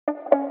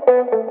Hey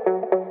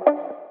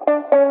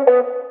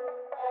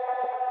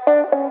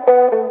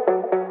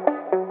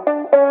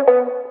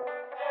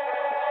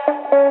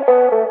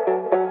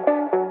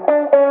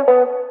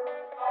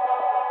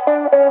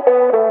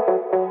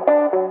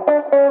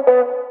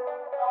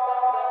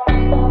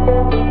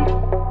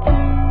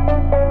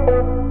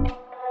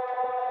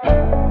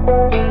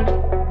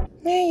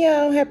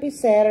y'all, happy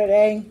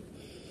Saturday.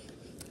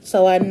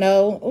 So I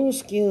know, oh,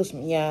 excuse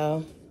me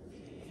y'all,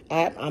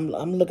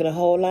 I'm looking a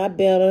whole lot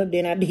better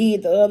than I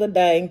did the other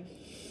day.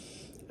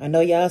 I know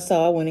y'all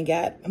saw I went and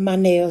got my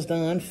nails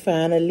done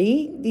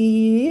finally.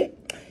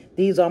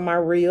 These are my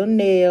real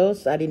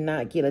nails. I did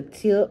not get a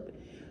tip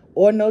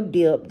or no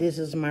dip. This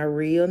is my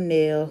real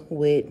nail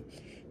with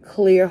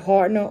clear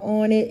hardener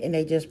on it, and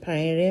they just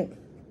painted it.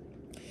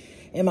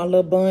 And my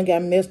little bun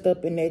got messed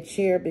up in that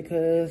chair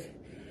because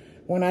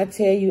when I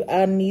tell you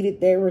I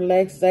needed that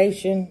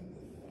relaxation,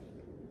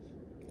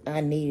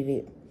 I needed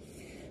it.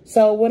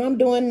 So what I'm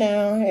doing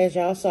now, as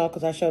y'all saw,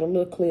 because I showed a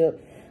little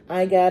clip,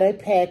 I got a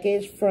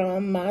package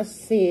from my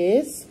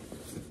sis.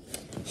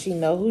 She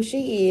know who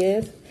she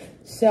is.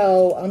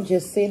 So I'm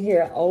just sitting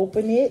here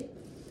open it.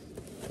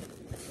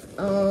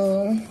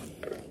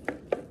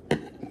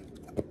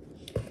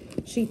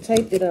 She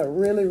taped it up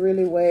really,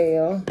 really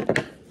well.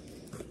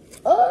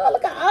 Oh,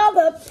 look at all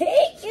the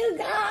pink, you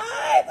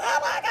guys. Oh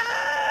my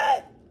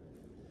God.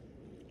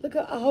 Look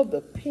at all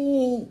the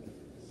pink.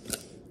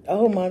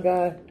 Oh my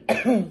God.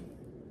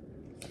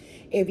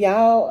 If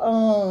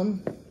y'all,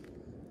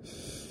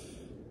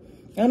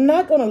 I'm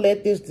not going to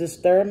let this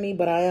disturb me,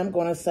 but I am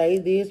going to say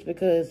this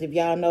because if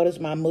y'all notice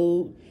my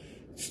mood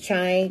has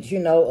changed, you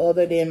know,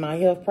 other than my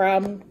health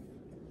problem.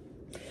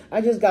 I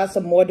just got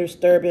some more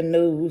disturbing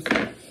news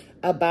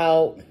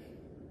about,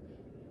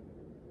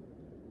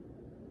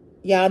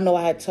 y'all know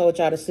I had told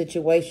y'all the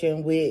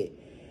situation with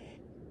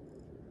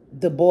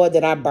the boy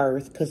that I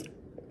birthed, because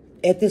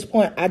at this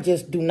point, I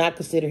just do not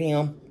consider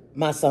him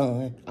my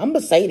son. I'm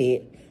going to say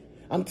that.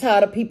 I'm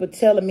tired of people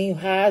telling me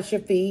how I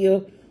should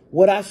feel,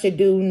 what I should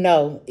do.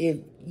 No. If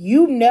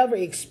you never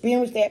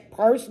experienced that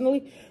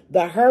personally,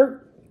 the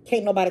hurt,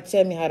 can't nobody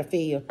tell me how to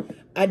feel.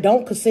 I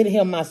don't consider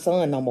him my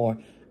son no more.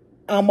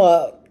 I'm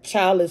a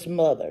childless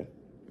mother.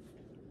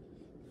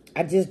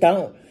 I just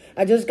don't.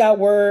 I just got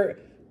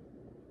word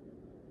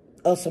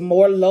of some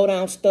more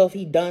low-down stuff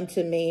he done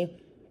to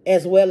me,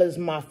 as well as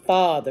my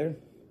father.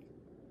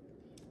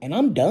 And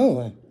I'm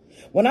done.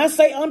 When I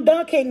say I'm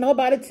done, can't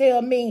nobody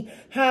tell me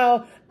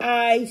how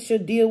I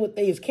should deal with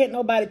things. Can't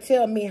nobody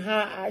tell me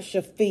how I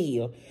should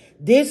feel.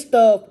 This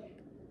stuff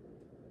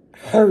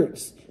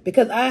hurts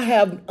because I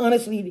have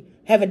honestly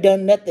haven't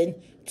done nothing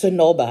to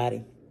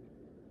nobody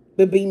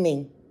but be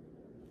me.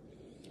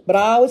 But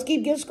I always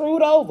keep getting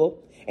screwed over,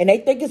 and they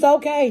think it's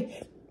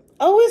okay.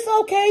 Oh, it's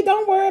okay.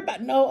 Don't worry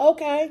about it. No,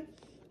 okay.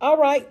 All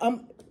right.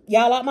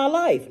 Y'all out my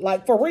life.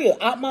 Like, for real,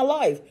 out my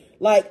life.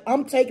 Like,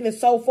 I'm taking it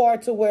so far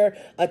to where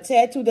a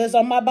tattoo that's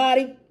on my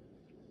body,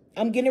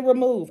 I'm getting it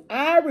removed.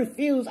 I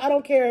refuse. I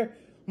don't care.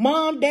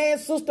 Mom, dad,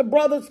 sister,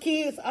 brothers,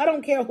 kids. I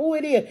don't care who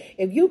it is.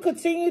 If you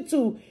continue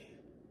to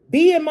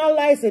be in my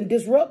life and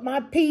disrupt my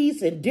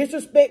peace and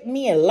disrespect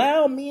me and lie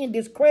on me and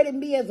discredit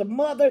me as a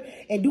mother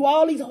and do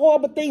all these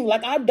horrible things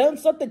like I've done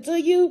something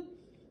to you.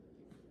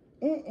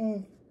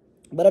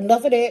 But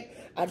enough of that.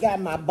 I got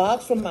my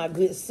box from my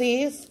good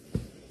sis.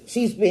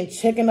 She's been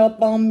checking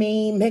up on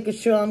me, making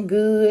sure I'm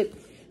good,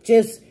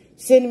 just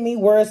sending me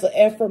words of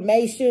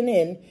affirmation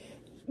and,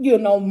 you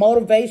know,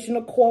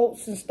 motivational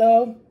quotes and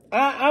stuff.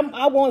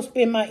 I want to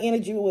spend my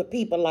energy with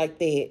people like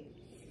that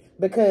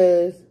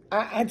because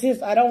I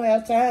don't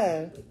have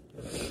time.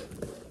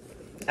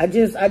 I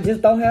just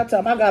don't have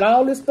time. I got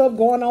all this stuff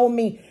going on with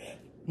me.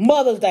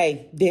 Mother's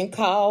Day, didn't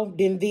call,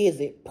 didn't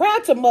visit. Prior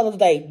to Mother's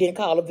Day, didn't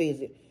call or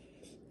visit.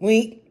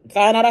 We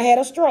found out I had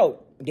a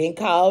stroke, didn't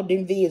call,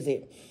 didn't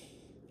visit.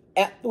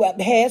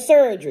 Had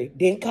surgery,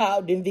 didn't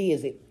call, didn't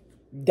visit.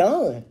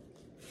 Done.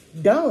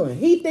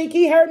 He think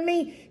he hurting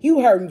me?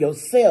 You hurting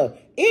yourself.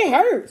 It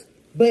hurts.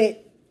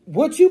 But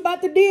what you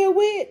about to deal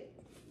with,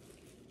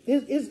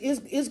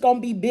 it's going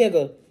to be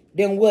bigger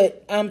than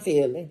what I'm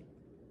feeling.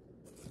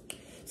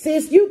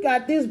 Since you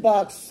got this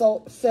box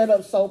set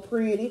up so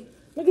pretty,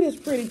 look at this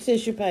pretty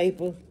tissue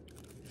paper.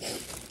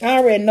 I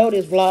already know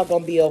this vlog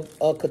going to be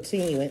a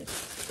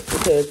continuance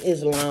because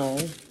it's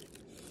long.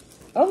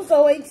 I'm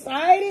so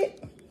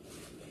excited.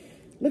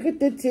 Look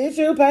at the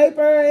tissue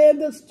paper and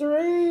the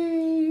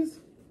strings.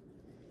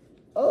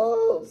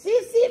 Oh,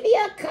 sis sent me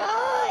a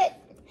card.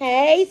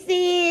 Hey,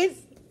 sis.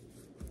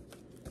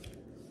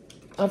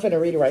 I'm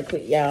finna read it right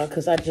quick, y'all,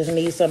 because I just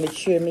need something to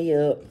cheer me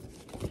up.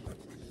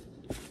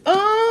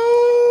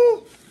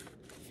 Oh,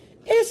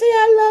 and see,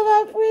 I love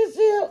our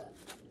friendship.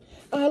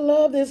 I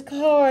love this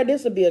card.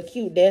 This will be a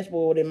cute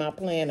dashboard in my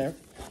planner.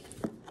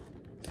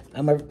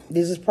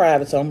 This is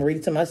private, so I'm gonna read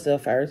it to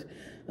myself first.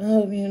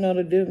 Oh, you know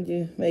the difference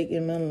you make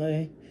in my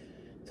life.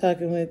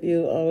 Talking with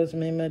you always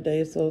made my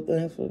day so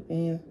thankful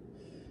again.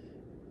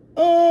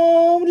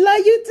 Oh,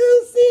 love you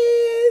too,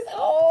 sis.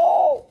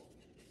 Oh,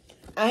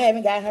 I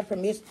haven't got her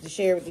permission to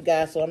share with you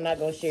guys, so I'm not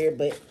gonna share it.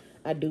 But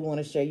I do want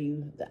to show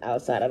you the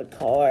outside of the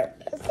card.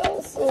 That's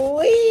so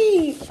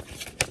sweet.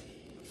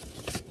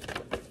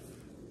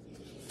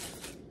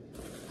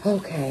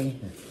 Okay.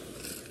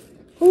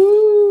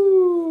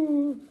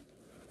 Ooh.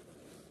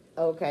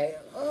 Okay.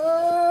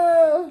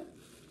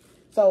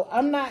 So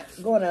I'm not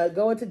going to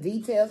go into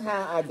details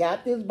how I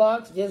got this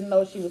box. Just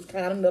know she was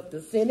kind enough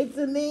to send it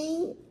to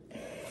me.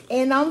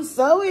 And I'm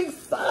so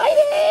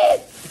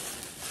excited.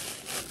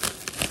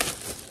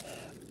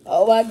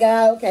 Oh my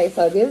God. Okay,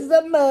 so this is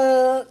a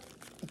mug.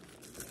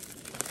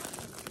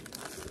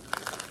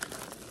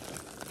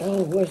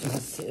 Oh, where's my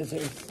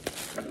scissors?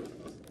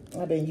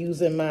 I've been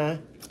using my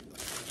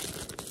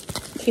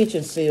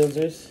kitchen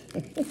scissors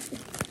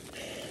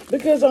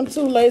because I'm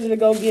too lazy to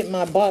go get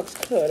my box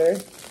cutter.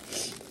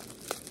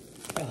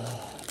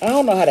 I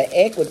don't know how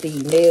to act with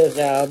these nails,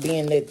 y'all,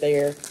 being that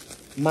they're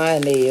my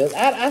nails.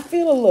 I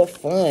feel a little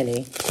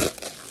funny.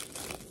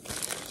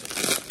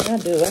 I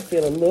do. I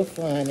feel a little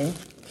funny.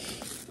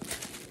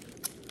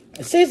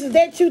 Sis, is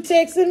that you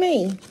texting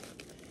me?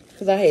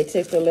 Because I had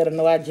texted her to let her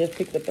know I just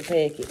picked up the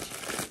package.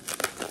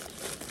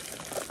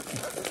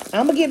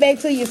 I'm going to get back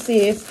to you,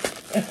 sis.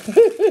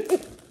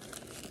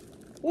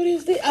 What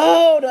is this?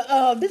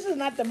 Oh, this is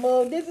not the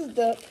mug. This is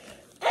the...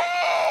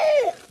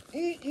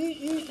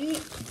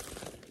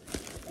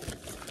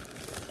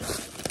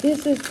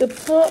 This is the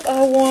pump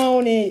I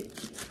wanted.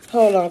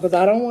 Hold on, because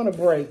I don't want to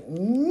break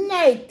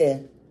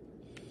nothing.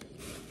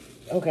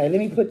 Okay, let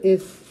me put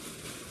this.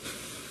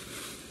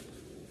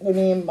 I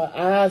mean, my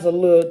eyes are a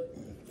little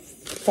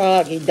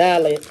foggy,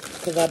 dilated,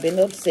 because I've been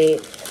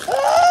upset.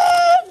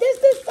 Oh, this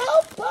is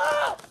so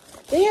pump.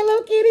 The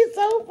Hello Kitty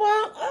so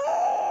pump.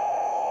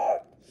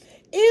 Oh,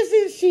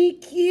 isn't she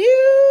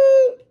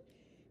cute?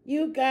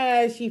 You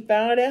guys, she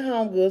found it at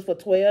Home Goods for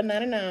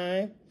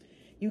 $12.99.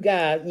 You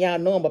guys, y'all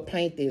know I'm going to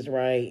paint this,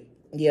 right?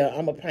 Yeah,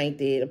 I'm going to paint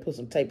it and put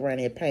some tape around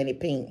it and paint it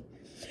pink.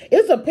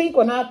 It's a pink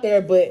one out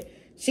there, but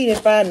she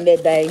didn't find it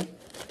that day.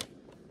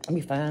 Let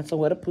me find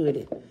somewhere to put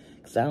it,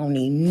 because I don't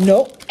need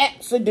no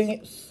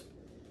accidents.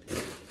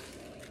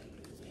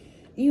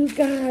 You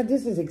guys,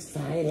 this is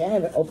exciting. I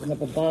haven't opened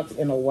up a box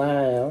in a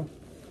while.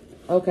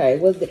 Okay,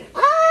 what's this?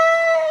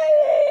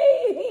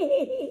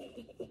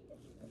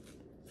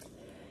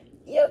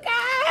 You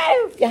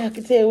guys, y'all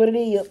can tell what it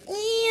is.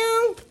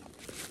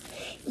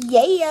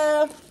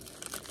 Yeah.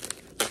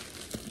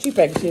 She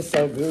packaged is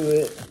so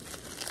good.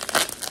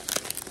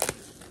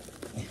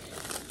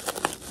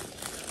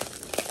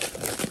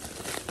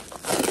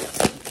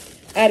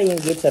 I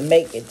didn't get to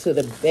make it to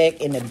the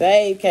back in the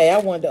bay. Okay, I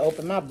wanted to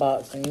open my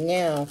box, and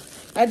now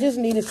I just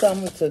needed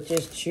something to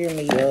just cheer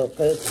me up,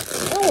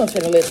 because I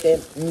wasn't going to let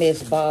that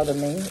mess bother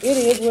me. It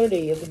is what it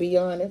is, to be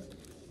honest.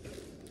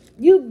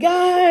 You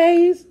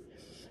guys,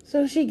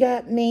 so she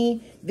got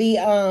me the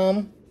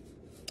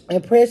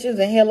Impressions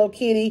and Hello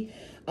Kitty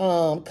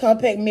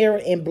compact mirror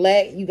in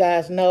black. You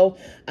guys know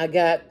I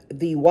got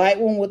the white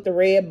one with the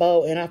red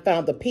bow, and I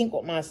found the pink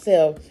one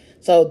myself.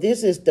 So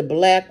this is the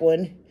black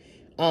one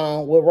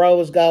with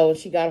rose gold.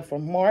 She got it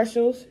from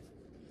Marshall's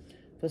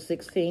for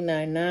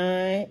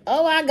 $16.99.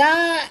 Oh my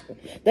God,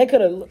 they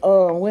could have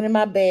went in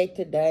my bag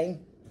today.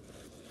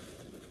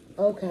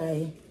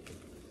 Okay,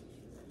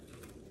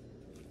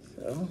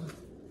 so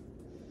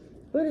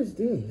what is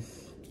this?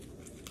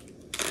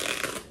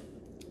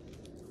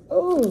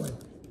 Oh,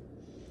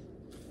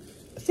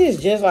 she's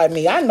just like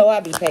me. I know I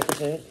be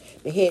packaging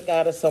the heck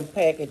out of some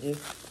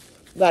packages.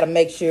 Got to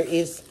make sure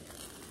it's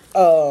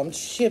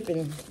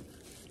shipping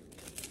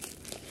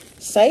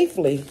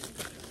safely,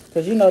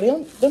 because you know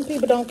them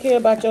people don't care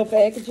about your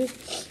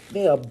packages.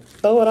 They'll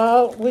throw it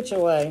all which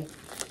way.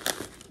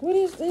 What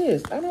is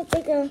this? I don't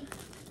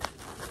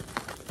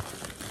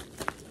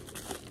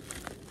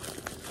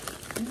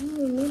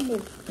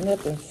remember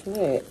nothing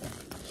flat.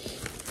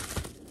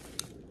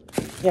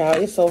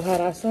 Y'all, it's so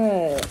hot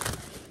outside.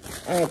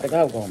 I didn't think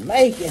I was gonna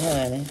make it,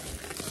 honey.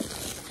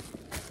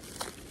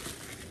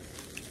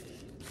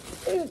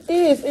 What's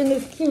this in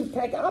this cute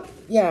pack?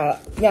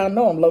 Y'all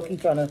know I'm low-key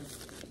trying to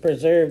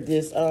preserve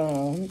this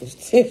this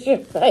tissue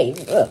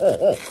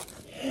paper.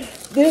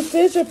 This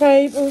tissue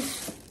paper.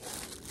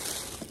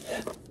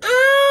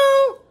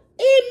 Oh,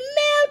 it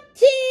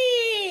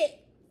melted.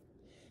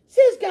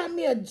 Sis got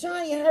me a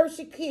giant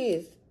Hershey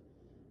Kiss,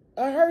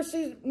 a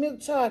Hershey's milk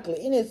chocolate,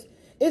 and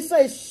it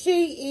says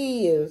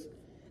she is.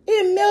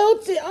 It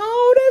melted.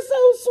 Oh, that's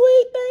so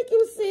sweet. Thank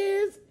you,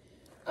 sis.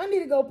 I need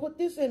to go put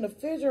this in the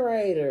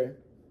refrigerator.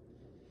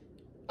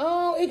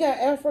 Oh, it got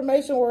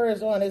affirmation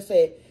words on it. It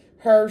said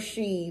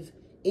Hershey's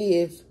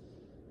is.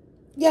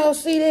 Y'all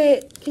see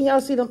that? Can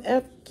y'all see them?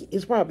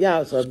 It's probably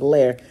y'all, it's a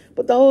glare.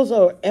 But those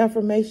are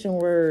affirmation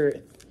words.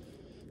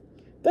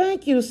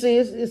 Thank you,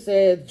 sis. It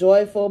says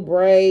joyful,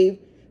 brave,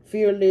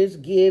 fearless,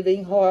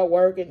 giving,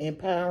 hardworking,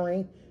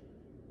 empowering,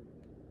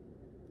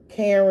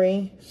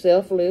 caring,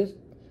 selfless.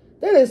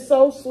 That is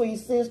so sweet,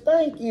 sis.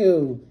 Thank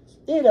you.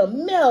 It'll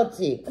melt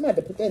it. I'm going to have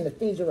to put that in the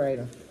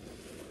refrigerator.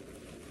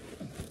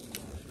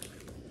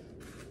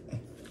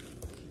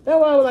 That's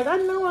why I was like, I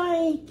know I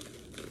ain't.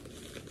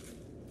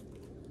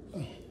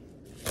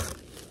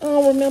 I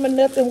don't remember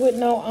nothing with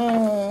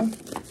no,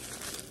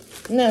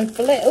 nothing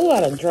flat. Oh,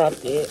 I done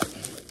dropped it.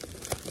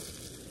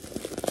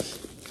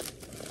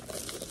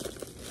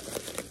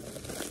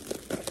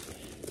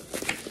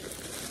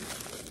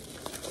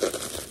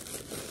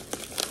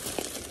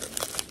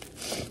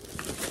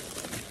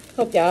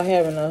 Hope y'all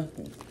having an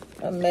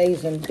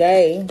amazing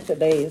day.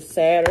 Today is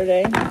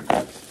Saturday.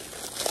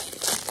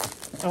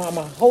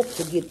 I hope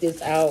to get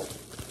this out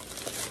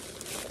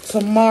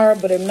tomorrow,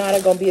 but if not,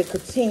 it's going to be a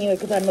continuing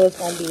because I know it's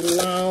going to be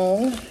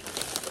long.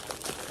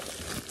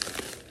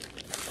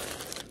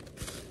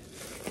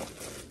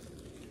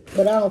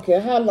 But I don't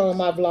care how long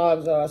my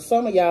vlogs are.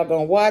 Some of y'all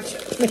going to watch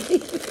me.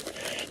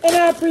 And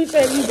I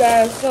appreciate you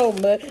guys so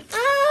much.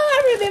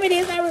 Oh, I remember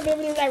this. I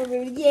remember this. I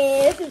remember this.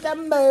 Yes, it's a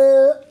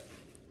mug.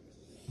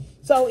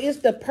 So it's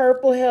the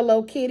purple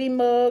Hello Kitty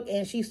mug,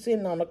 and she's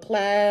sitting on a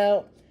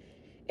cloud.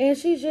 And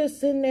she's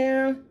just sitting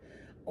there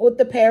with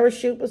the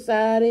parachute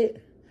beside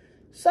it.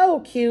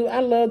 So cute. I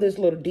love this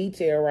little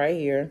detail right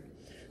here.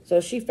 So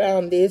she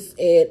found this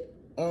at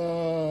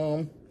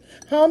Home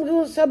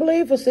Goods, I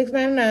believe, for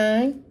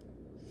 $6.99.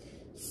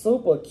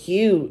 Super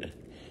cute.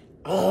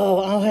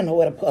 Oh, I don't know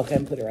where to put. Okay,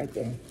 I'm put it right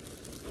there.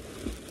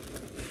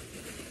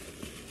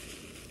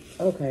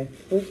 Okay,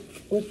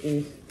 what's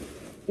this?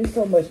 There's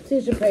so much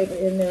tissue paper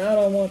in there. I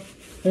don't want.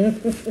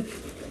 Since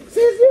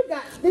you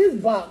got this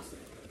box,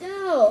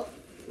 yo,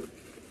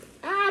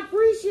 I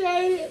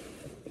appreciate it.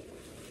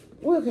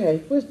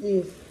 Okay, what's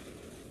this?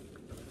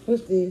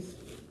 What's this?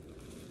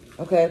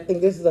 Okay, I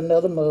think this is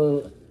another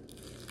mug.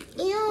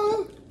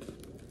 Ew.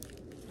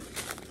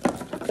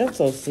 That's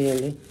so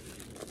silly.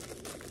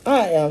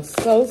 I am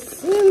so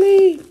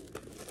silly.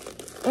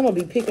 I'm going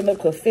to be picking up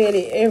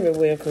confetti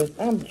everywhere because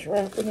I'm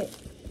dropping it.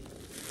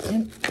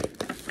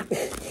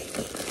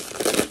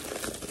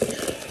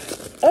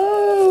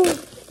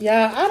 Oh,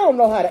 yeah, I don't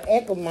know how to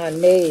act with my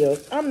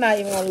nails. I'm not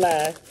even going to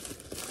lie.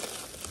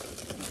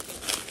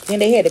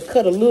 And they had to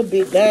cut a little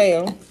bit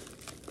down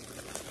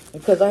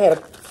because I had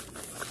a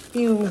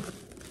few,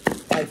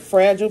 like,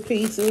 fragile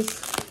pieces.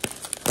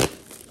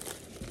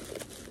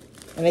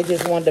 And they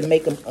just wanted to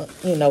make them,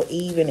 you know,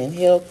 even and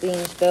healthy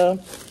and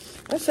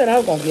stuff. I said I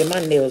was going to give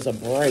my nails a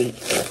break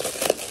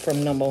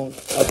from them on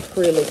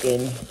acrylic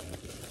and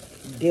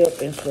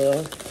dip and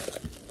stuff.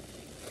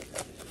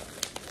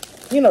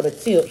 You know, the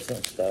tips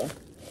and stuff.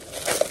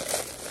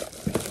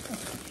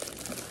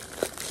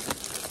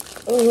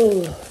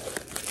 Ooh.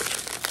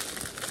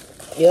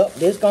 Yep,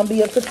 this going to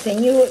be a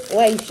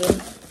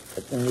continuation.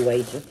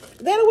 Continuation. Is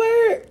that a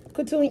word?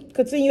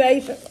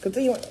 Continuation?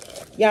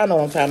 Y'all know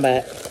what I'm talking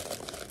about.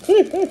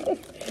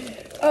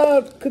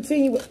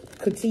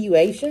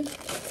 Continuation.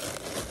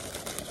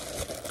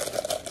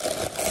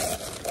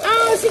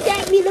 Oh, she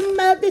got me the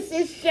mug that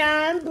says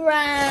Shine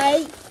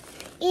Bright.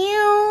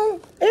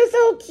 Ew, it's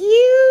so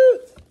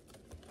cute.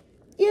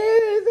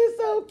 Yes, it's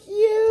so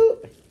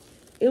cute.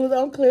 It was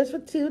on clearance for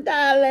 $2.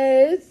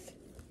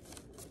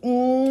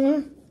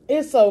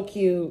 It's so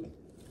cute.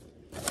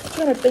 I'm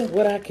trying to think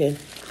what I can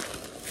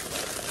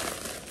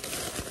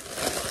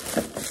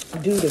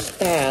do to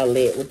style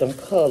it with them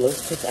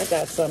colors, because I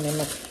got some in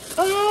my...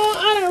 Oh,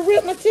 I done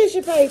ripped my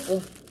tissue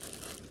paper.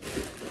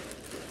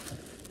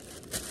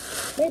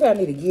 Maybe I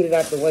need to get it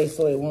out the way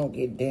so it won't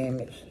get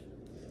damaged.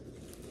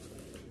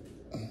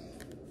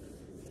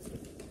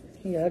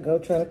 Here I go,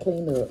 trying to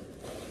clean up.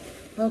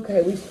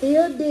 Okay, we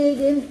still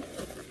digging.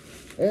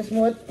 There's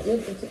more...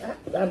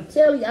 I'm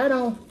telling you, I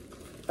don't...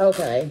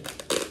 Okay.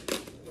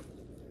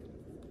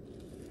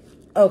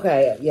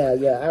 Okay,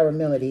 yeah, I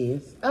remember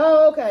this.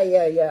 Oh,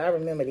 okay, yeah, I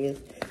remember this.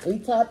 We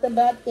talked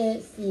about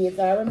that, sis.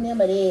 I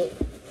remember that.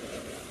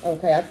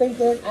 Okay, I think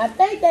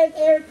that's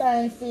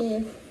everything,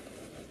 sis.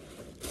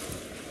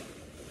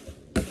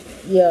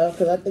 Yeah,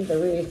 because I think the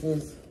rest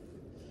is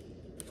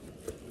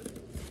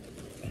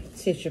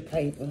tissue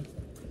paper.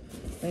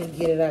 Let me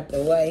get it out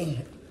the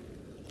way.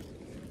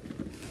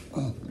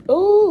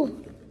 Ooh.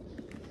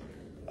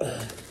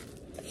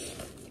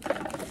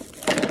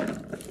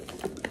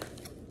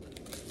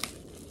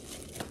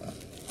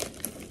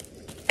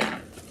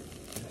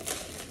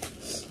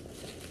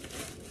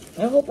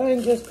 I hope I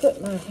didn't just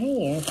cut my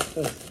hand,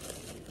 because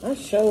I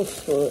sure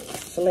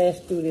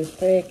slashed through this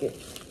package.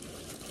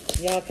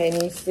 Y'all can't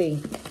even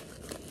see.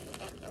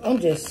 I'm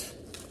just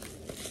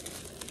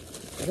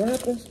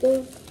dropping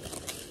stuff.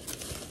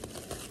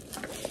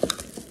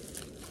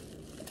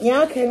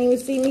 Y'all can't even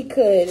see me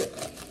cut it.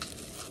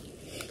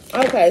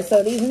 Okay,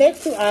 so these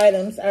next two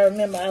items, I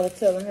remember I was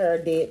telling her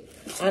that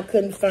I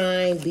couldn't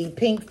find the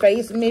pink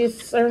face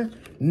mister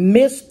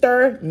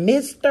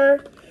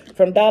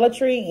from Dollar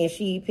Tree, and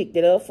she picked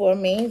it up for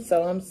me.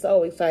 So I'm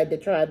so excited to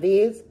try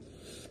this.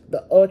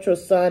 The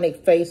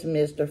ultrasonic face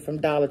mister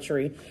from Dollar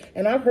Tree.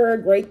 And I've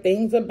heard great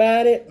things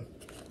about it.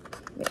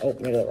 Let me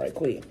open it up right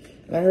quick.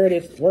 And I heard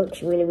it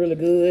works really, really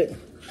good.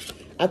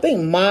 I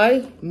think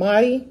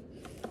Marty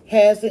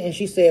has it, and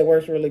she said it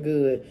works really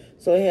good.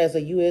 So it has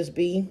a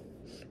USB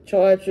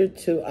charger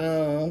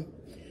to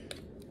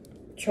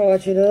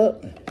charge it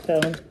up. So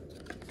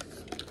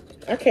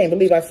I can't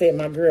believe I said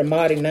my girl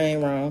Marty's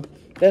name wrong.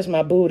 That's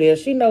my boo there.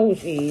 She know who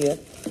she is.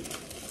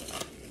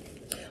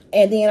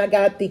 And then I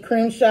got the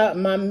Cream Shop,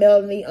 my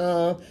Melanie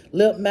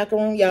lip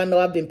macaron. Y'all know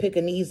I've been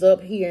picking these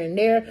up here and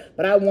there.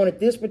 But I wanted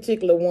this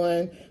particular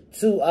one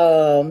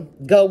to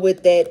go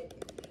with that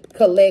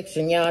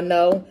collection, y'all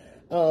know,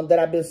 that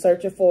I've been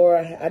searching for.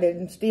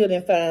 I still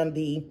didn't find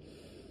the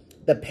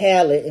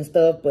palette and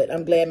stuff, but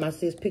I'm glad my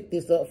sis picked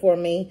this up for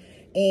me.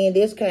 And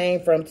this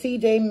came from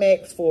TJ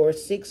Maxx for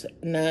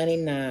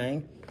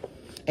 $6.99.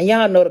 And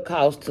y'all know the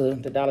cost to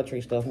the Dollar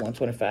Tree stuff,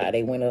 $125.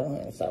 They went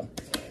up, so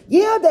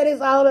yeah, that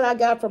is all that I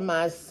got from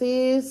my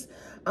sis.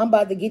 I'm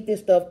about to get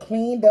this stuff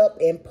cleaned up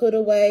and put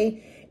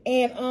away.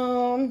 And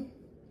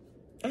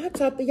I'll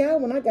talk to y'all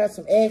when I got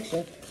some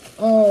action.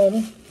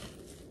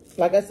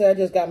 Like I said, I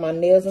just got my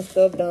nails and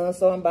stuff done,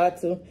 so I'm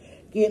about to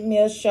get me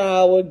a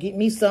shower, get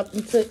me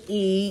something to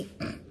eat.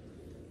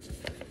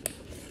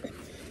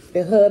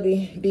 The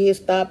hubby did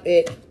stop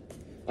at,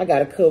 I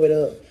gotta cover it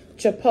up,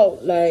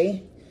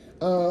 Chipotle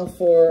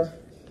for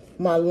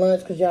my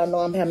lunch, because y'all know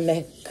I'm having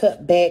to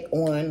cut back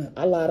on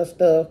a lot of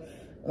stuff,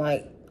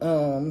 like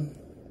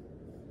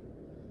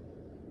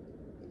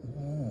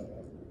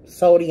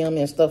sodium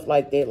and stuff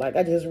like that. Like,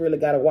 I just really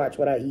got to watch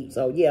what I eat.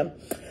 So, yeah,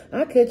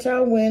 I'll catch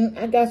y'all when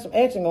I got some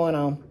action going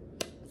on.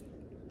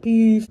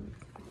 Peace.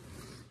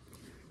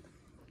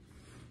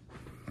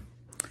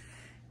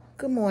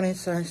 Good morning,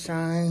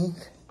 sunshine.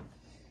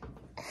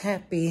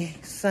 Happy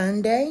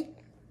Sunday.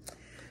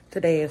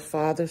 Today is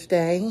Father's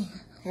Day.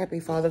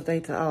 Happy Father's Day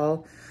to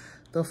all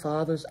the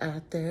fathers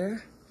out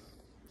there.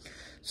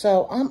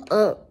 So I'm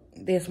up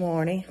this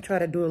morning, try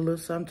to do a little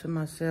something to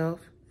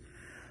myself.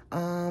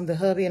 The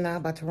hubby and I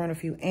about to run a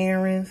few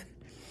errands.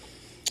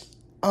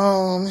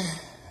 I'm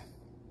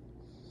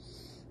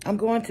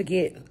going to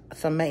get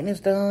some maintenance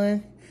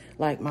done,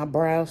 like my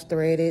brows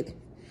threaded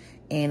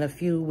and a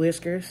few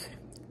whiskers.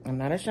 I'm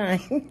not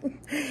ashamed.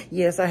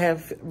 Yes, I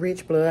have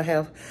rich blood. I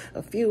have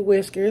a few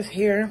whiskers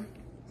here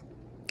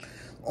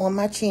on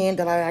my chin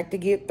that I like to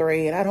get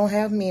threaded. I don't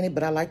have many,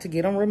 but I like to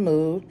get them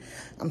removed.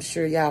 I'm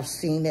sure y'all have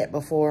seen that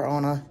before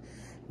on a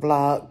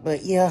vlog.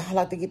 But yeah, I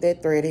like to get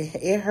that threaded.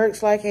 It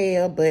hurts like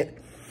hell, but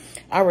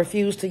I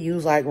refuse to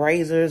use like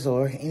razors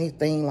or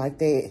anything like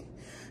that.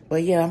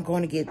 But yeah, I'm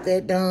going to get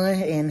that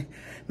done, and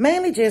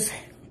mainly just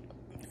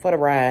for the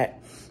ride.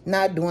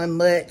 Not doing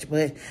much,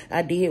 but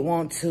I did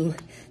want to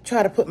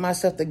try to put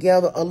myself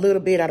together a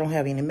little bit. I don't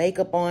have any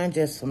makeup on,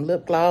 just some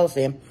lip gloss,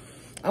 and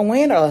I'm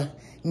wearing a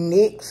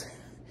NYX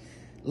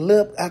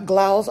lip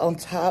gloss on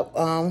top,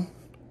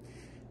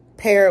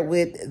 paired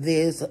with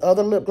this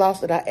other lip gloss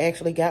that I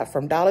actually got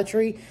from Dollar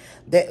Tree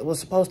that was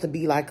supposed to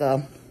be like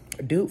a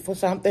dupe for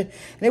something,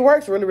 and it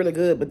works really, really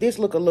good, but this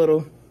look a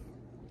little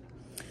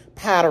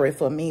powdery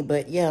for me.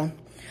 But yeah,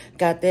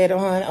 got that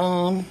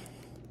on.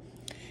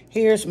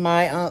 Here's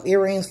my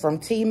earrings from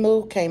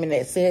Temu. Came in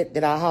that set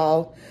that I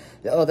hauled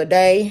the other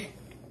day.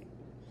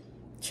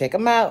 Check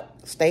them out.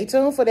 Stay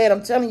tuned for that.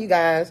 I'm telling you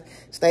guys,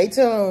 stay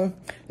tuned.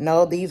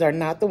 No, these are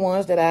not the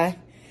ones that I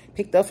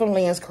picked up from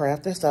Lens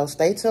Crafter. So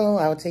stay tuned.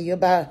 I will tell you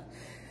about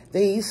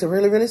these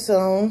really, really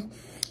soon.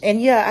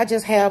 And yeah, I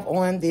just have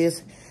on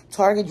this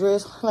Target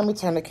dress. Let me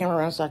turn the camera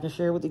around so I can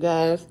share it with you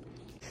guys.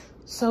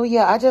 So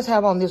yeah, I just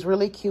have on this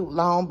really cute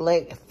long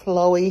black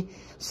flowy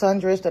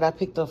sundress that I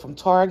picked up from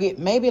Target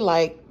maybe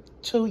like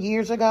 2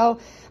 years ago.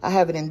 I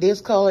have it in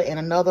this color and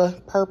another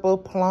purple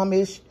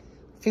plumish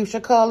fuchsia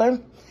color.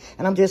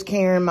 And I'm just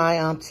carrying my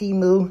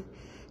Temu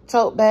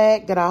tote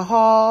bag that I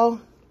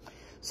haul.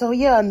 So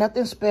yeah,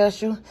 nothing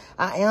special.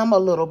 I am a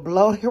little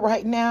bloated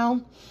right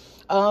now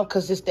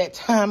because it's that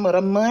time of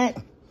the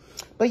month.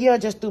 But yeah,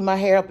 just threw my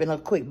hair up in a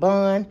quick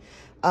bun.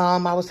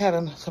 I was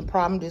having some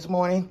problem this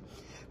morning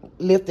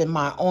lifting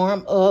my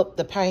arm up.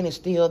 The pain is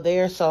still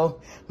there,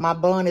 so my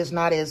bun is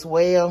not as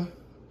well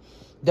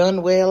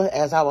done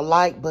as I would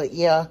like. But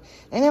yeah,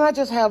 and then I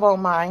just have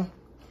on my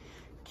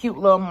cute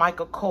little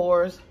Michael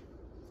Kors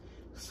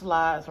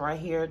slides right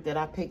here that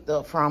I picked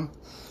up from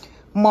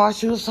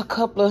Marshall's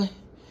about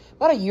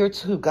a year or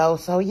two ago.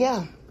 So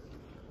yeah,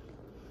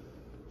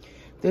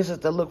 this is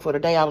the look for the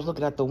day. I was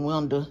looking at the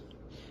window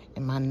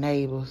and my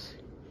neighbors,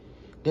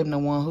 them the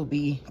one who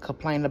be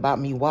complaining about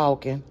me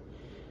walking.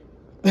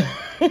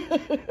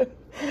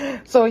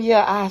 So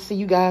yeah, I'll see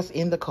you guys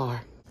in the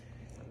car.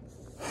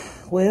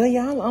 Well,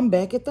 y'all, I'm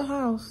back at the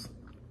house.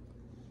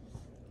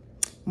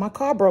 My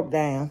car broke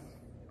down.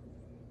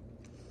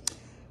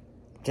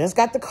 Just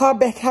got the car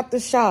back out the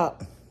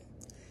shop.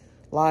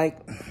 Like,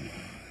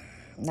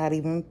 not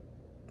even,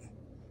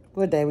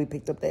 what day we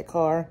picked up that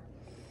car?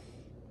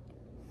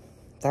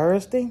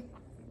 Thursday?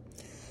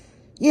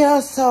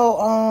 Yeah,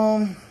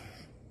 so,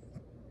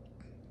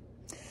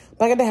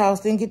 back at the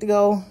house, didn't get to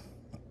go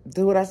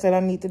do what I said I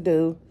need to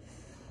do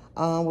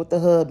with the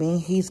hubby.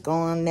 He's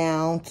gone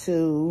now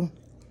to,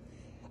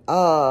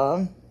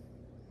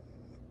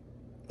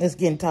 it's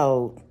getting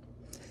told.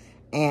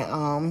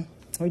 And,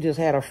 we just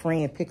had a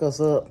friend pick us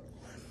up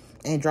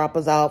and drop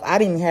us off. I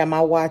didn't have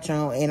my watch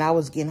on, and I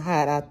was getting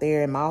hot out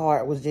there, and my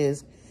heart was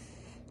just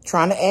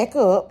trying to act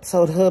up.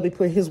 So the hubby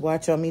put his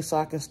watch on me so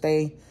I can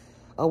stay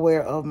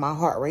aware of my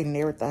heart rate and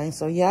everything.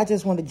 So yeah, I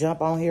just wanted to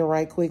jump on here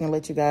right quick and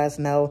let you guys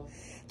know,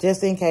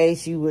 just in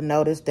case you would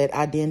notice that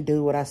I didn't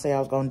do what I said I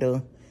was gonna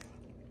do.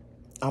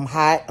 I'm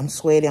hot, I'm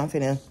sweaty, I'm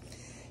finna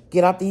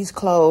get off these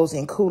clothes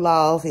and cool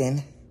off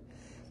and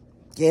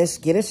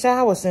just get a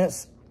shower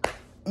since,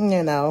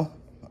 you know,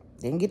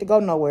 didn't get to go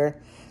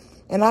nowhere.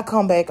 And I'll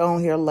come back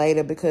on here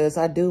later because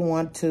I do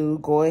want to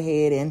go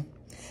ahead and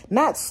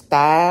not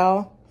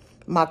style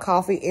my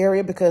coffee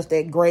area, because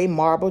that gray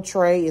marble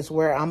tray is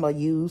where I'm going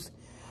to use,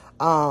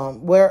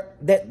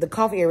 the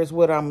coffee area is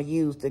what I'm going to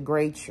use, the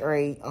gray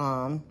tray,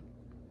 and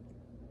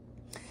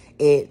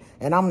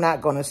I'm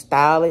not going to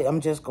style it.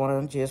 I'm just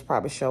going to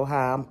probably show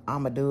how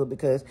I'm going to do it,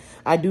 because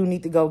I do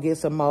need to go get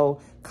some more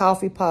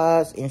coffee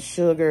pods and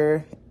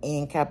sugar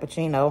and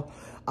cappuccino.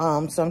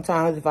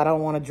 Sometimes if I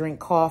don't want to drink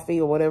coffee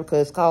or whatever,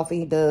 because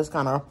coffee does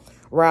kind of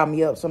rile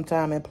me up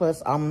sometimes. And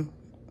plus, I'm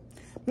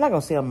not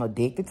going to say I'm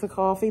addicted to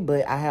coffee,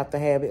 but I have to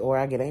have it or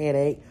I get a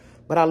headache.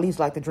 But I at least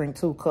like to drink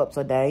 2 cups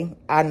a day.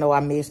 I know I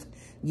missed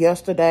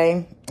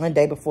yesterday and the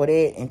day before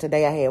that, and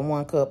today I had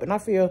 1 cup, and I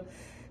feel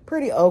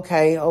pretty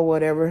okay or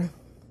whatever.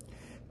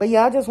 But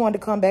yeah, I just wanted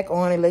to come back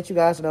on and let you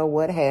guys know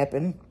what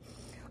happened.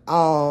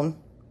 While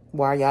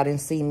y'all didn't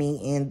see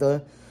me in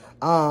the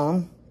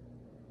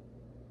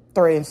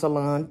threading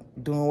salon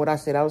doing what I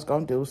said I was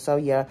gonna do. So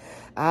yeah,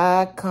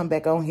 I come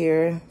back on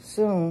here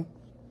soon.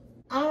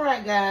 All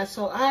right, guys,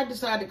 so I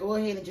decided to go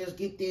ahead and just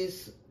get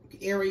this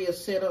area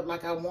set up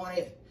like I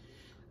wanted.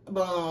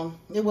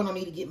 It went on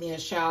me to get me a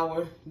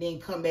shower, then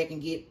come back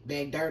and get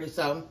back dirty.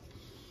 So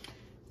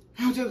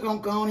I'm just gonna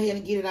go ahead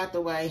and get it out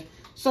the way.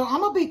 So I'm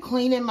gonna be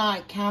cleaning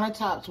my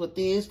countertops with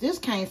this. This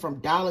came from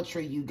Dollar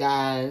Tree, you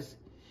guys.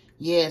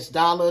 Yes,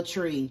 Dollar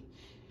Tree.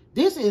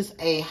 This is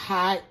a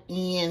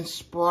high-end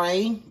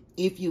spray,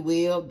 if you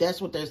will.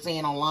 That's what they're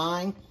saying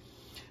online.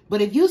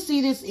 But if you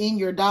see this in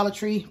your Dollar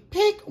Tree,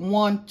 pick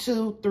 1,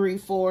 2, 3,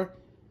 4,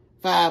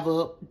 5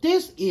 up.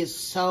 This is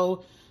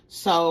so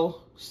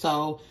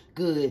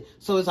good.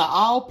 So it's an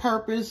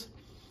all-purpose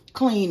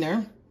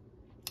cleaner,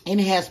 and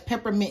it has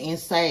peppermint and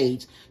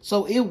sage.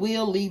 So it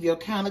will leave your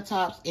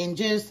countertops and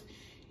just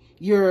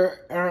your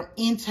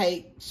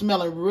intake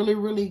smelling really,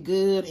 really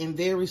good and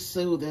very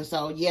soothing.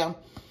 So yeah,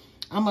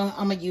 I'm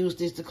gonna use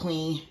this to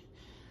clean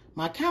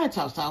my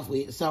countertops off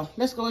with. So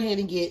let's go ahead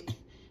and get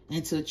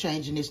into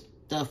changing this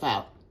stuff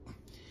out,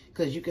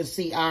 because you can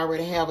see I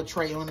already have a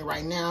tray on it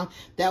right now.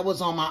 That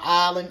was on my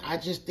island. I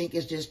just think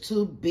it's just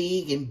too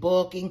big and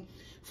bulky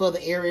for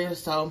the area.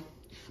 So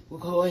we'll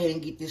go ahead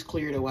and get this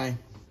cleared away.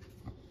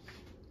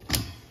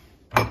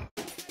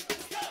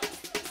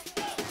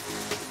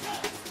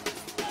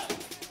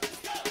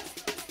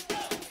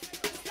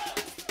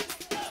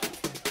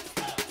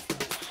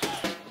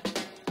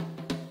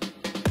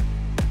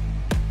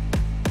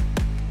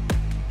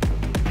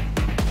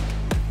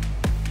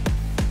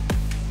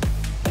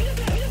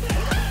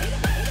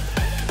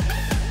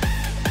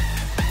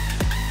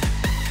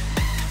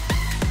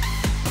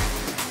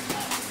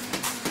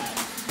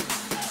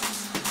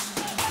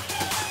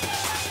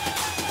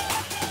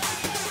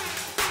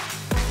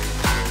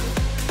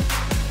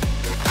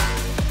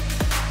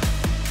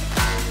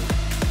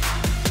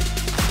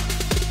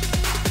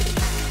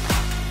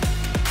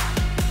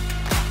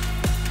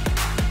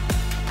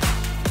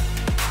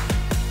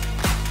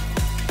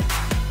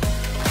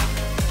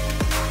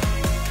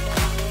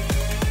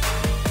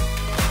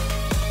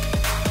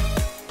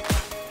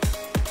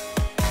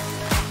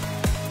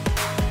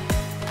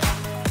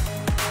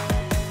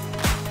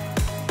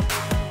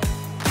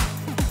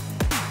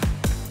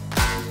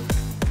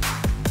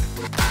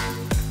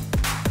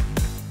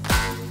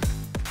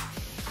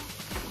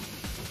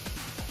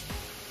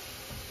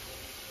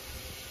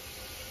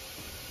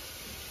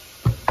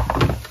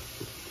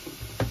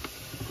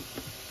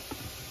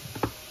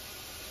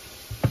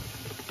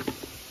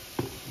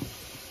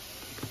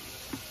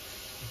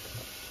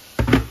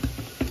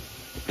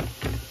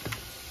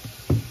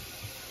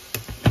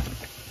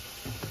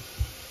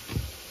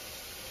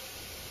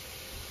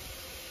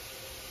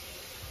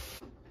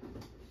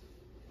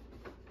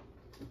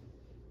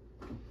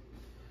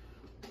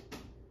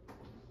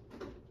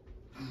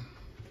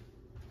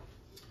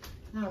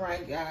 All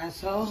right, guys,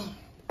 so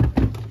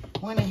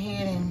went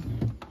ahead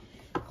and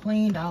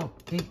cleaned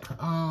out the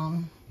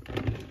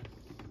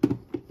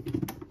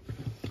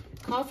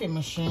coffee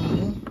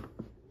machine.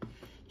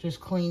 Just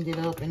cleaned it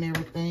up and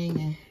everything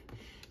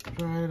and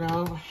dried it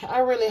off. I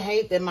really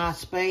hate that my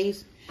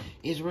space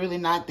is really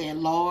not that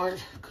large,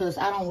 because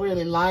I don't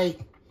really like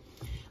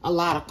a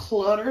lot of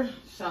clutter.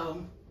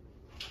 So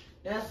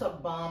that's a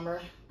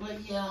bummer. But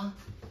yeah,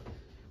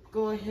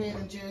 go ahead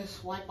and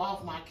just wipe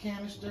off my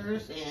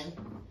canisters and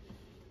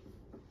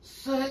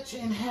such,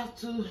 and have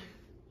to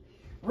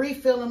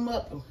refill them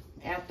up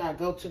after I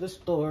go to the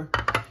store.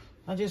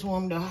 I just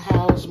want them to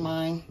house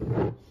my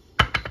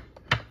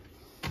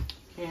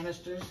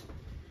canisters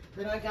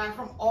that I got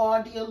from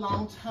Aldi a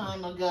long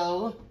time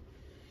ago,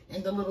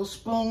 and the little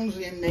spoons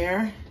in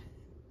there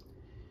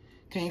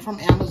came from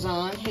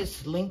Amazon.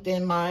 It's linked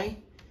in my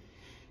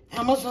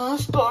Amazon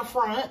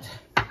storefront.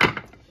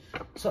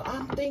 So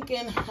I'm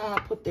thinking I'll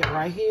put that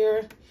right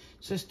here,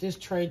 since this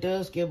tray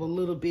does give a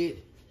little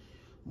bit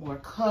more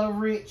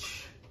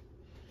coverage.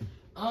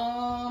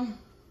 I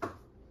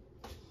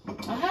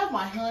have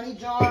my honey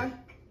jar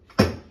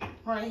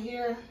right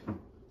here.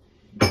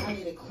 I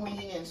need to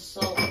clean and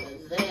soak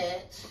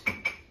that.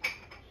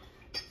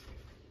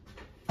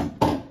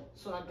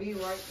 So I'll be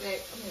right back.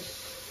 Let me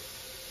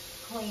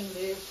clean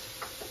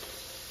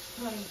this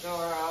honey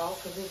jar out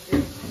because it's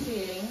just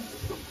sitting.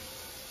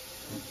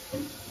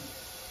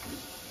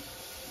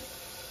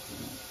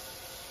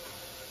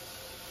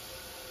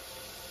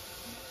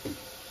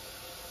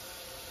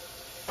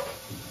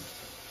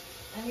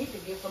 I need to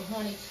get some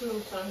honey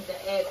too, so I need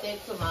to add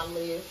that to my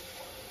list.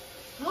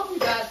 I hope you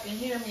guys can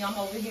hear me. I'm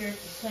over here at the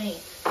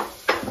sink.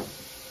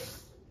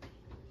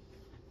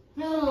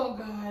 Oh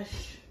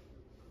gosh.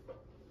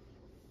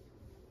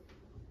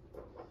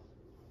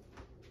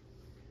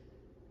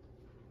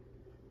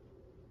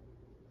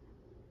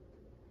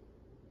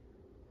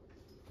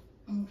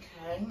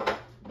 Okay.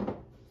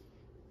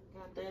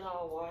 Got that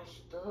all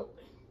washed up.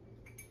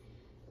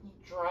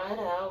 Dry it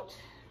out.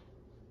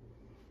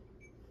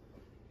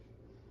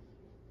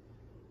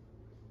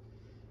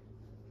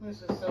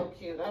 This is so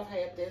cute. I've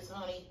had this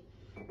honey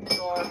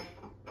jar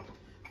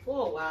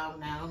for a while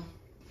now.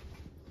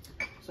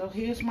 So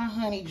here's my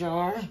honey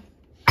jar. So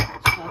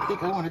I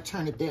think I want to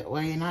turn it that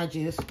way, and I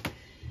just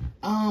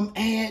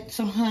add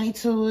some honey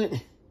to it.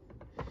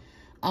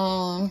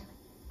 When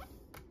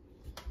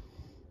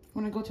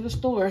I go to the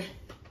store.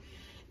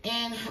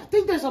 And I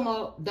think that's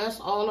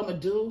all I'm gonna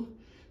do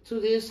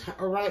to this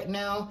right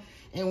now.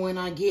 And when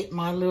I get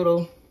my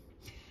little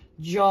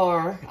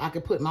jar, I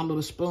can put my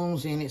little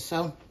spoons in it.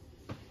 So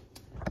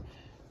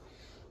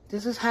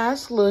this is how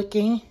it's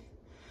looking.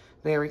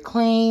 Very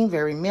clean,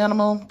 very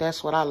minimal.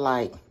 That's what I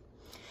like.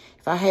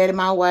 If I had it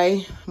my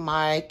way,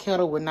 my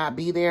kettle would not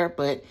be there,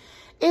 but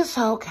it's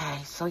okay.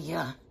 So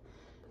yeah.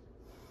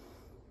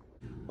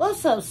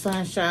 What's up,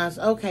 sunshines?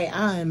 Okay,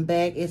 I am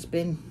back. It's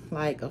been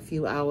like a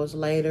few hours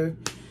later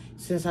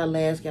since I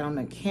last got on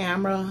the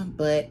camera,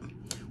 but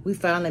we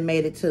finally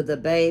made it to the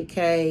babe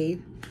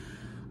cave.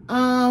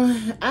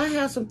 I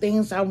have some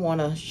things I want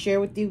to share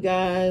with you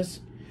guys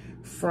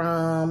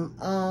from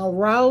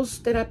Ross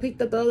that I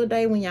picked up the other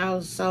day when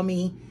y'all saw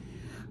me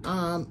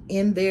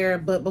in there.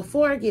 But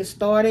before I get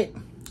started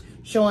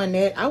showing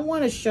that, I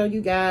want to show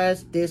you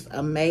guys this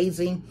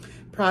amazing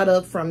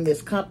product from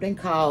this company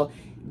called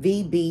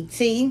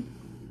VBT.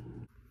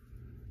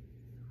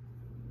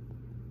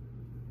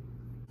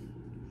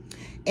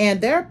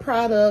 And their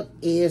product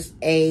is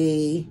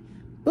a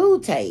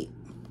boob tape.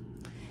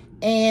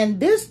 And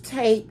this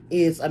tape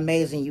is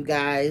amazing, you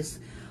guys.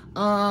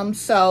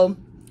 So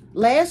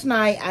last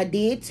night I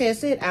did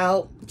test it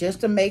out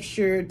just to make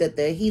sure that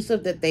the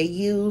adhesive that they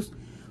used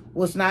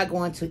was not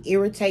going to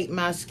irritate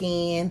my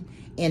skin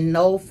in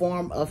no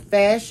form of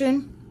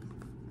fashion.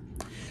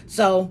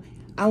 So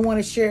I want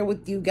to share it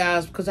with you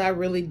guys because I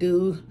really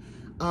do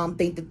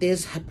think that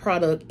this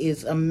product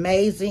is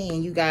amazing.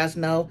 And you guys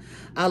know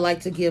I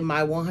like to give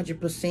my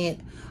 100%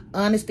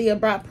 honesty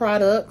about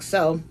products.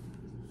 So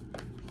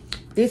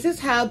this is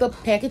how the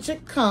package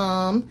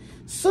comes.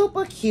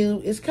 Super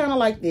cute. It's kind of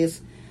like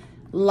this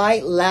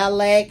light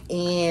lilac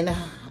and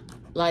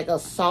like a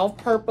soft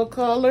purple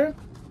color.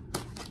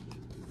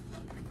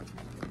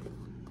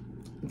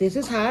 This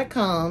is how it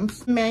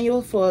comes.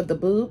 Manual for the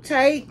boob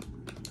tape.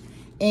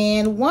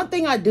 And one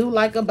thing I do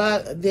like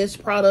about this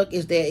product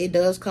is that it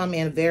does come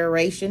in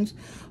variations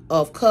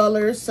of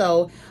colors.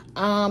 So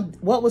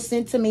what was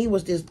sent to me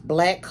was this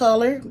black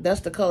color.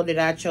 That's the color that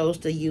I chose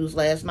to use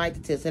last night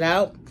to test it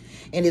out.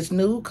 And it's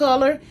nude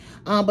color.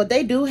 But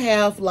they do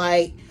have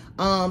like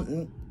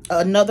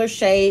another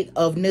shade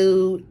of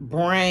nude,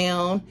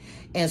 brown,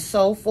 and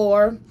so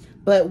forth.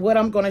 But what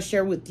I'm going to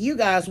share with you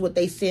guys, what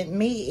they sent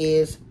me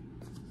is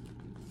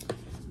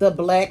the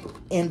black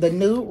and the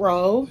nude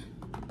roll.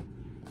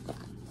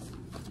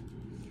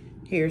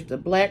 Here's the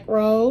black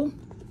roll.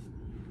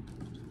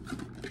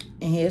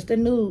 And here's the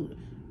nude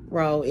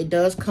roll. It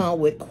does come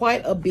with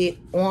quite a bit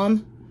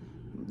on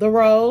the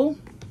roll.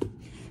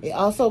 It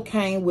also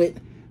came with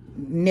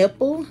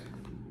nipple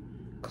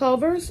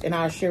covers, and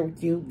I'll share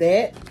with you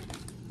that,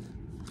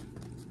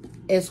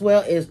 as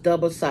well as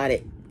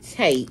double-sided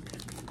tape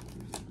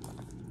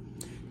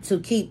to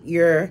keep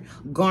your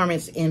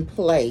garments in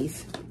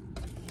place.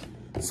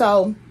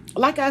 So,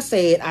 like I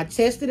said, I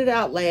tested it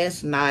out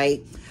last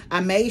night. I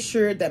made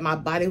sure that my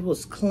body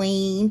was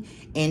clean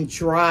and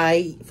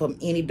dry from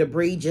any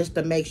debris just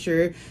to make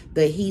sure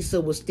the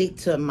adhesive would stick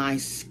to my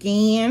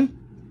skin.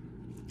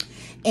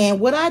 And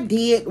what I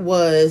did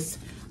was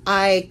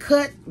I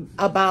cut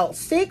about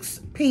 6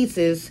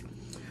 pieces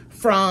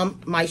from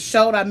my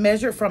shoulder. I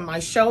measured from my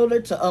shoulder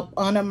to up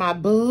under my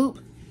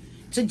boob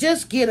to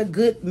just get a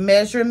good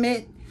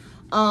measurement.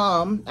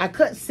 I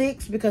cut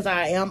 6 because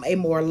I am a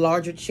more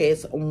larger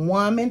chest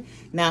woman.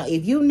 Now,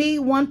 if you need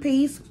 1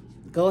 piece,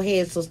 go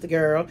ahead, sister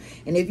girl.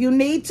 And if you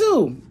need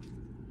 2,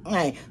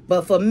 right.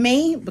 But for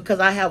me, because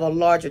I have a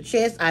larger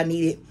chest, I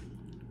needed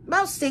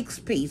about 6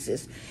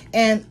 pieces.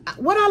 And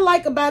what I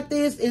like about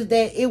this is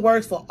that it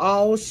works for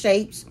all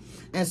shapes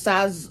and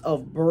sizes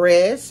of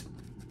breasts.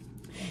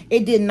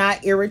 It did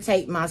not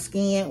irritate my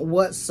skin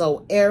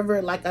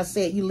whatsoever. Like I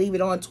said, you leave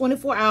it on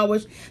 24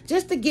 hours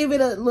just to give it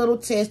a little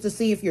test to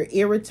see if you're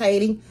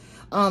irritating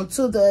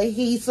to the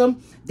adhesive.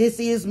 This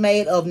is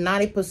made of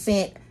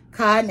 90%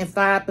 cotton and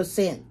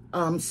 5%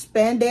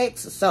 spandex,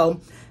 so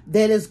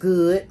that is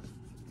good.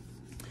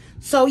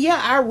 So yeah,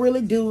 I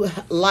really do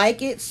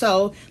like it.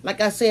 So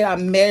like I said, I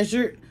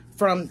measured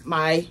from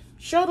my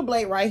shoulder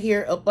blade right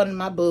here up under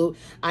my boob.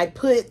 I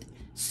put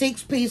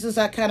 6 pieces.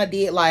 I kind of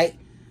did like,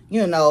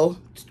 you know,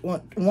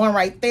 one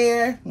right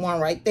there, one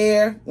right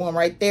there, one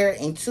right there,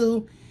 and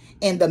 2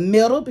 in the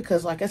middle,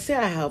 because like I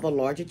said, I have a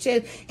larger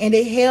chest, and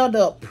it held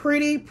up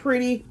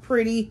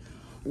pretty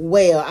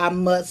well, I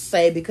must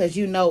say, because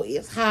you know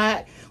it's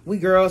hot. We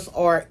girls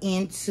are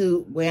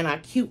into wearing our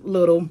cute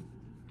little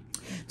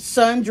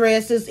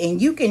sundresses,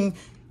 and you can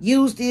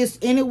use this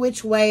any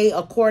which way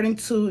according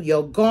to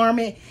your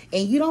garment,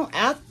 and you don't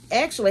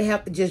actually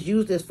have to just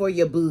use this for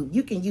your boob.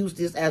 You can use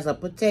this as a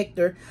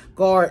protector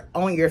guard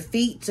on your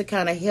feet to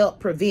kind of help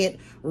prevent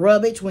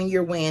rubbage when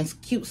you're wearing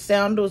cute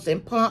sandals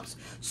and pumps.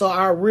 So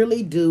I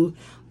really do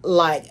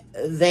like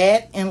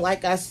that. And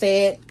like I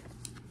said,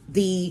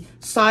 the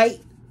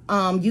site,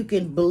 I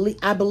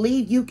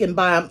believe you can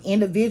buy them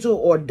individual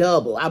or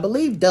double. I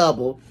believe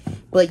double.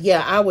 But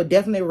yeah, I would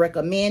definitely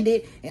recommend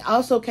it. It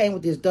also came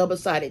with this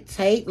double-sided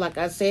tape, like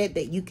I said,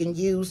 that you can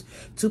use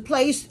to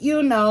place,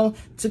 you know,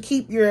 to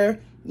keep your,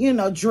 you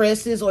know,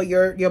 dresses or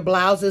your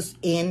blouses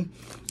in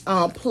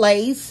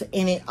place.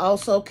 And it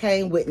also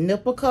came with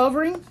nipple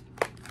covering.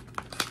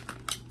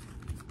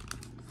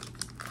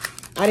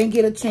 I didn't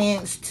get a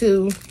chance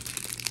to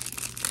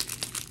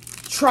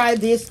try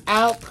this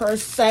out per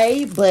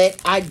se,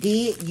 but I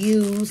did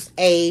use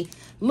a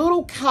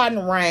little cotton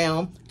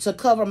round to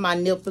cover my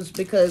nipples,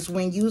 because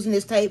when using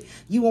this tape,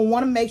 you will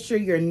want to make sure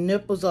your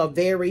nipples are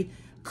very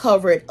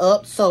covered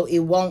up so it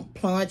won't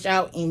plunge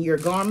out in your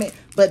garment.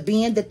 But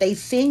being that they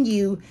send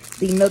you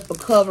the nipple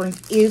covering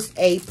is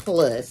a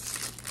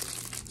plus.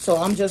 So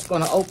I'm just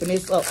going to open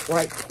this up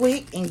right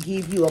quick and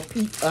give you a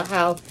peek of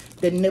how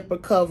the nipple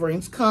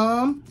coverings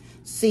come.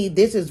 See,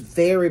 this is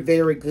very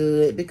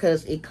good,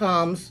 because it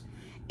comes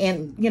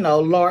in, you know,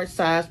 large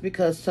size,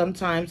 because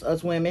sometimes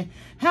us women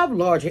have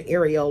larger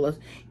areolas,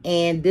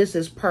 and this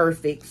is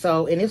perfect.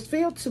 So, and it's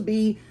felt to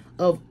be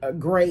of a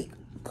great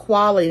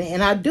quality,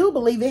 and I do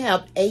believe it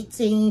have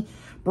 18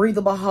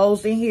 breathable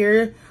holes in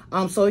here,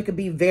 so it could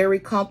be very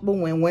comfortable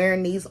when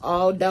wearing these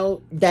all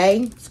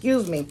day.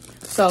 Excuse me.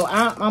 So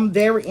I'm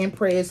very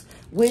impressed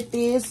with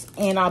this,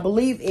 and I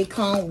believe it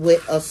comes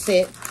with a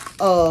set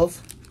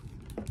of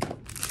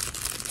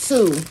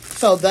 2.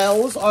 So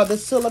those are the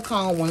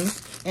silicone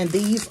ones, and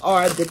these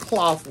are the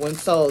cloth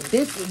ones. So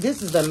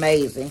this is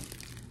amazing.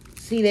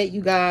 See that,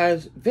 you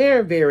guys?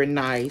 Very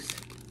nice.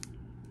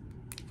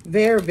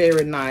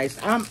 Very nice.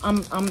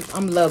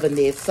 I'm loving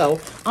this. So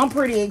I'm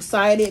pretty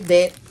excited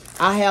that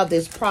I have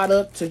this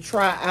product to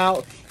try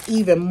out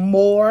even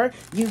more,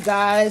 you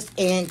guys,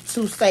 and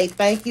to say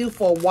thank you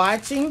for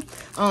watching.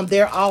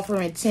 They're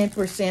offering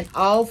 10%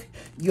 off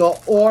your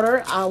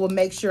order. I will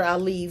make sure I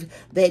leave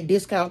that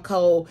discount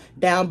code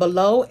down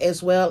below,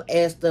 as well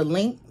as the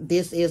link.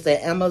 This is an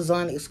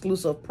Amazon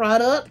exclusive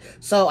product,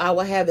 so I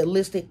will have it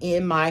listed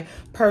in my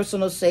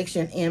personal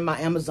section in my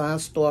Amazon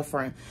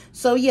storefront.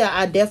 So yeah,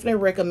 I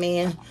definitely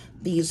recommend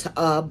these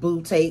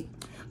boob tape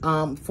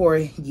for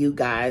you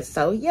guys.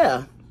 So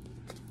yeah.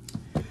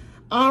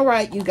 All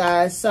right, you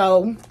guys.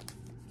 So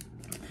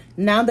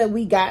now that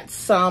we got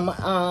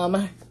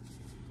some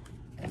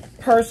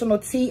personal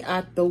tea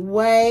out the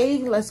way,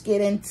 let's get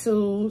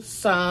into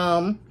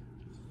some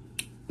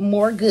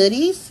more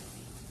goodies.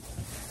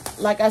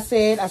 Like I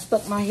said, I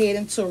stuck my head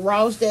into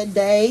Ross that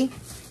day.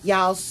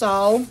 Y'all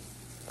saw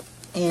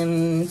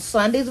in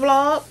Sunday's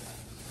vlog.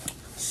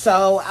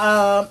 So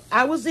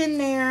I was in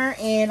there,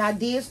 and I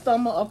did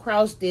stumble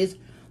across this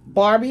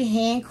Barbie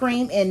hand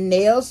cream and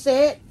nail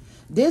set.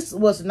 This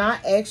was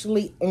not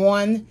actually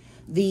on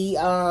the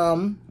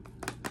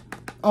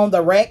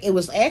rack. It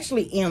was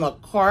actually in a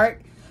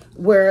cart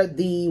where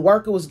the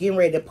worker was getting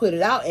ready to put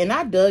it out, and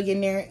I dug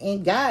in there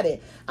and got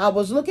it. I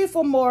was looking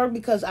for more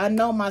because I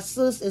know my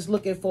sis is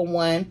looking for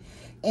one,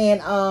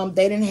 and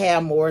they didn't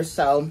have more,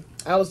 so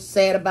I was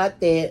sad about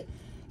that.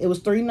 It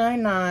was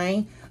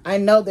 $3.99. I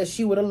know that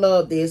she would have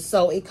loved this.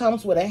 So it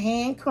comes with a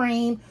hand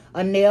cream,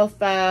 a nail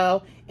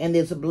file, and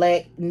this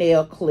black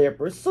nail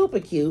clipper. Super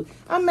cute.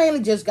 I mainly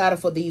just got it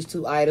for these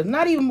 2 items.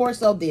 Not even more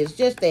so this,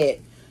 just that.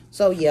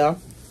 So yeah,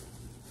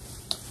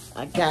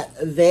 I got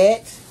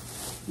that.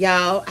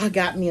 Y'all, I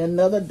got me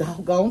another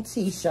doggone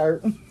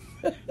t-shirt.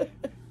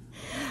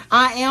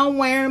 I am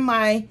wearing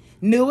my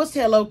newest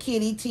Hello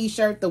Kitty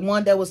t-shirt, the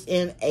one that was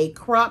in a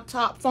crop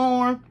top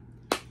form.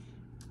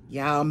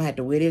 Y'all, I'm gonna have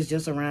to wear this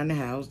just around the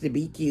house to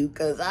be cute,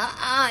 because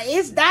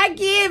it's not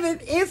giving.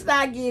 It's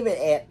not giving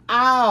at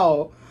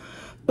all.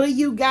 But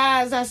you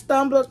guys, I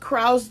stumbled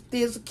across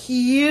this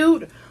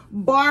cute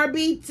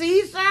Barbie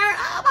t-shirt.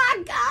 Oh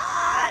my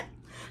God.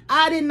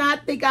 I did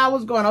not think I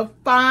was going to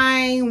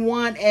find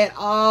one at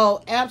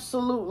all.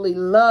 Absolutely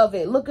love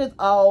it. Look at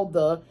all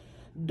the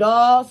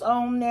dolls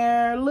on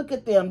there. Look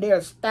at them.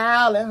 They're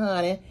styling,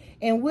 honey.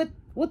 And with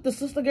the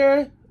sister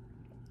girl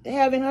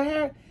having her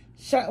hair,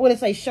 what did it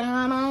say,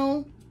 shine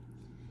on?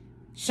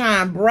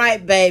 Shine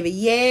bright, baby.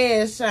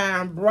 Yes,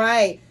 shine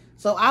bright.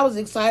 So I was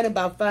excited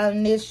about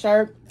finding this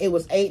shirt. It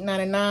was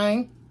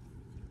 $8.99.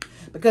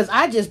 Because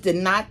I just did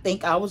not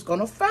think I was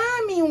going to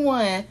find me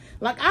one.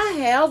 Like, I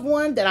have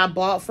one that I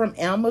bought from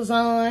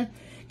Amazon.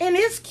 And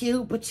it's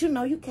cute. But, you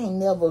know, you can't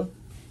never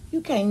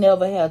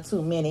have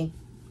too many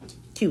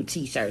cute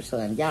t-shirts,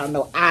 honey. Y'all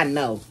know, I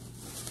know.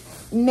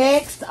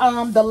 Next,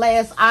 the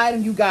last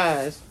item, you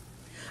guys.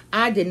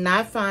 I did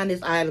not find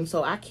this item,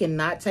 so I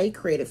cannot take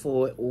credit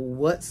for it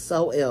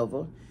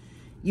whatsoever.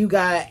 You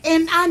guys,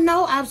 and I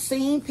know I've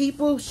seen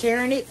people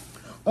sharing it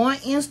on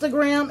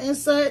Instagram and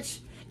such.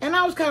 And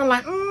I was kind of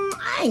like,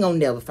 I ain't gonna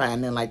never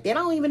find nothing like that.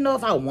 I don't even know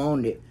if I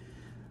want it.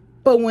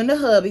 But when the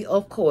hubby,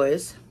 of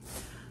course,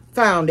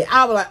 found it,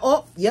 I was like,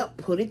 oh, yep,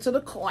 put it to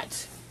the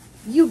cart.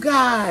 You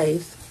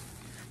guys,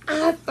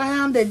 I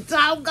found a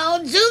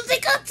doggone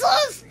Juicy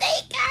Couture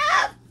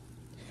sneaker.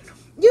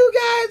 You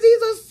guys,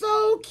 these are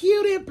so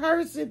cute in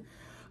person.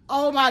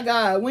 Oh my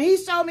God. When he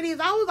showed me these,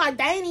 I was like,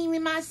 they ain't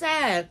even my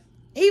size.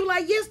 He was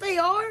like, yes, they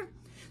are.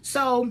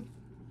 So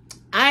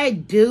I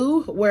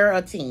do wear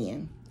a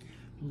 10.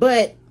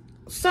 But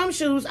some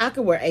shoes I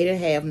could wear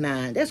 8.5,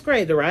 9. That's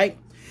crazy, right?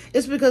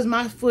 It's because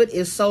my foot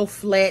is so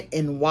flat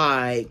and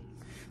wide.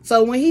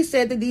 So when he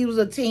said that these was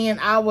a 10,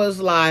 I was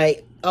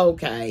like,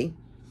 okay.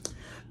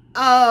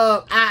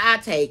 I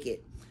take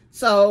it.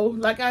 So,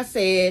 like I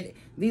said,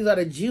 these are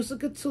the Juicy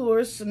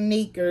Couture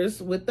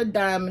sneakers with the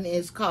diamond.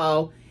 It's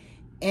called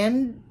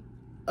Dana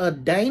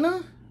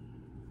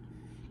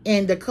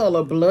in the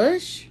color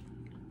blush.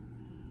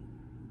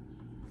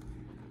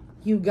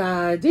 You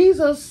guys, these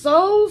are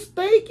so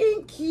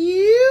stinking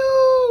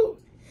cute.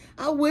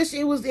 I wish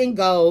it was in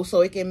gold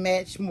so it can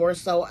match more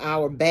so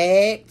our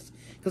bags.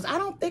 Because I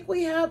don't think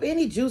we have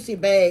any Juicy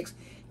bags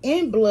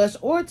in blush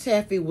or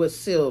taffy with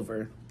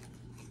silver.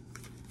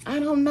 I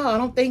don't know. I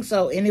don't think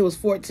so. And it was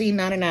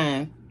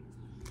 $14.99.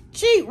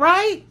 Cheap,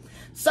 right?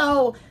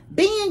 So,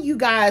 being you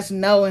guys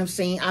know and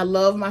seen, I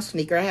love my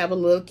sneaker. I have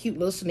a cute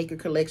little sneaker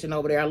collection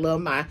over there. I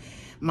love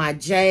my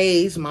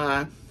J's,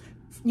 my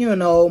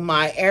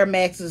Air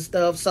Max and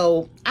stuff.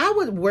 So I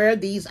would wear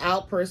these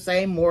out per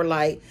se more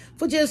like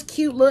for just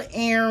cute little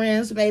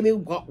errands, maybe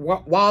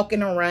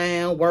walking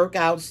around,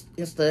 workouts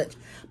and such.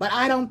 But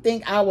I don't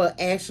think I will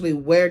actually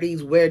wear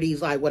these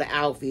like with an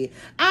outfit.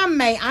 I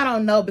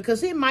don't know,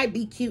 because it might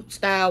be cute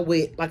style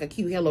with like a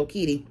cute Hello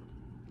Kitty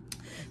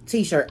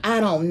t-shirt. I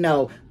don't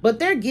know. But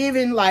they're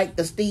giving like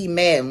the Steve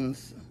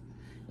Maddens,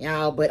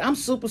 y'all. But I'm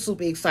super,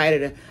 super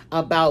excited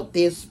about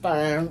this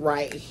find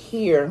right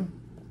here.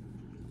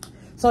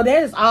 So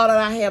that is all that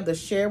I have to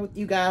share with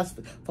you guys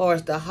as far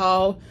as the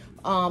haul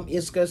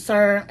is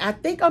concerned. I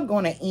think I'm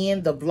going to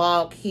end the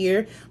vlog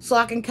here so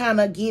I can kind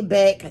of get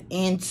back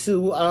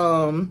into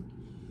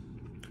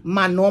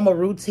my normal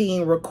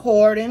routine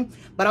recording.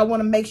 But I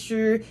want to make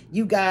sure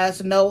you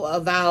guys know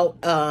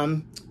about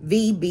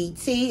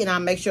VBT, and I'll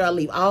make sure I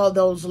leave all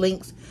those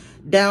links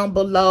down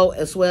below,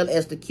 as well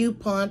as the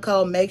coupon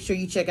code. Make sure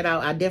you check it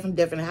out. I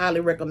definitely highly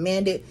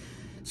recommend it,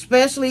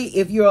 especially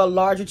if you're a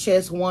larger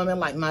chest woman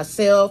like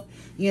myself.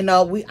 You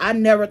know, I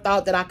never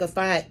thought that I could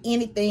find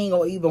anything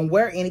or even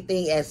wear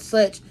anything as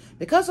such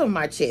because of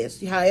my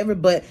chest. However,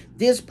 but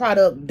this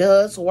product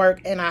does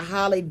work, and I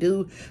highly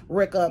do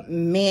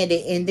recommend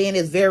it. And then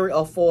it's very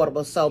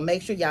affordable. So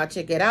make sure y'all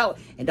check it out.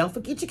 And don't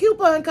forget your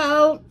coupon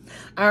code.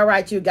 All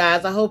right, you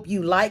guys. I hope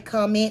you like,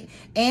 comment,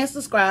 and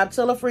subscribe.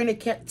 Tell a friend,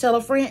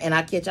 and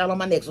I'll catch y'all on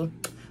my next one.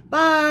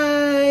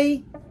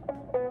 Bye.